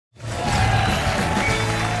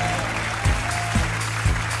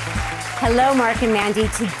Hello, Marc and Mandy.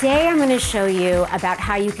 Today I'm going to show you about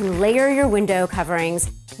how you can layer your window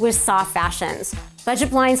coverings with soft fashions.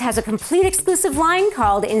 Budget Blinds has a complete exclusive line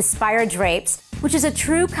called Inspired Drapes, which is a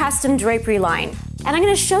true custom drapery line. And I'm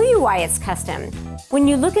going to show you why it's custom. When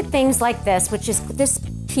you look at things like this, which is this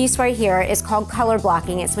piece right here, is called color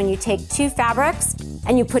blocking. It's when you take two fabrics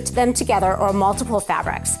and you put them together, or multiple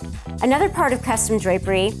fabrics. Another part of custom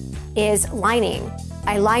drapery is lining.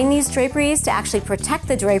 I line these draperies to actually protect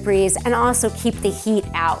the draperies and also keep the heat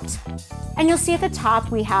out. And you'll see at the top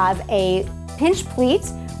we have a pinch pleat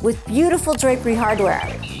with beautiful drapery hardware.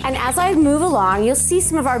 And as I move along, you'll see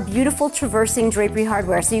some of our beautiful traversing drapery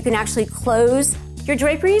hardware, so you can actually close your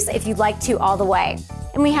draperies if you'd like to all the way.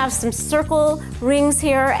 And we have some circle rings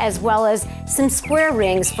here, as well as some square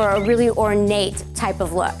rings for a really ornate type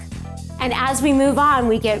of look. And as we move on,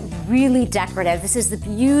 we get really decorative. This is the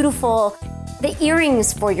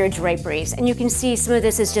earrings for your draperies. And you can see some of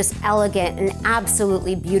this is just elegant and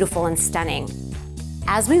absolutely beautiful and stunning.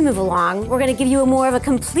 As we move along, we're gonna give you more of a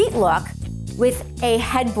complete look with a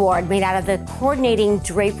headboard made out of the coordinating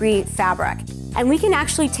drapery fabric. And we can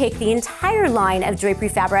actually take the entire line of drapery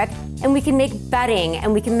fabric and we can make bedding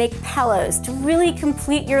and we can make pillows to really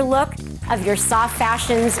complete your look of your soft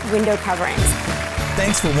fashions window coverings.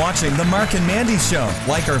 Thanks for watching The Marc and Mandy Show.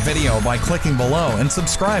 Like our video by clicking below and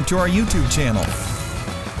subscribe to our YouTube channel.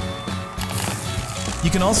 You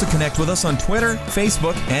can also connect with us on Twitter,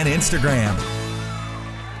 Facebook, and Instagram.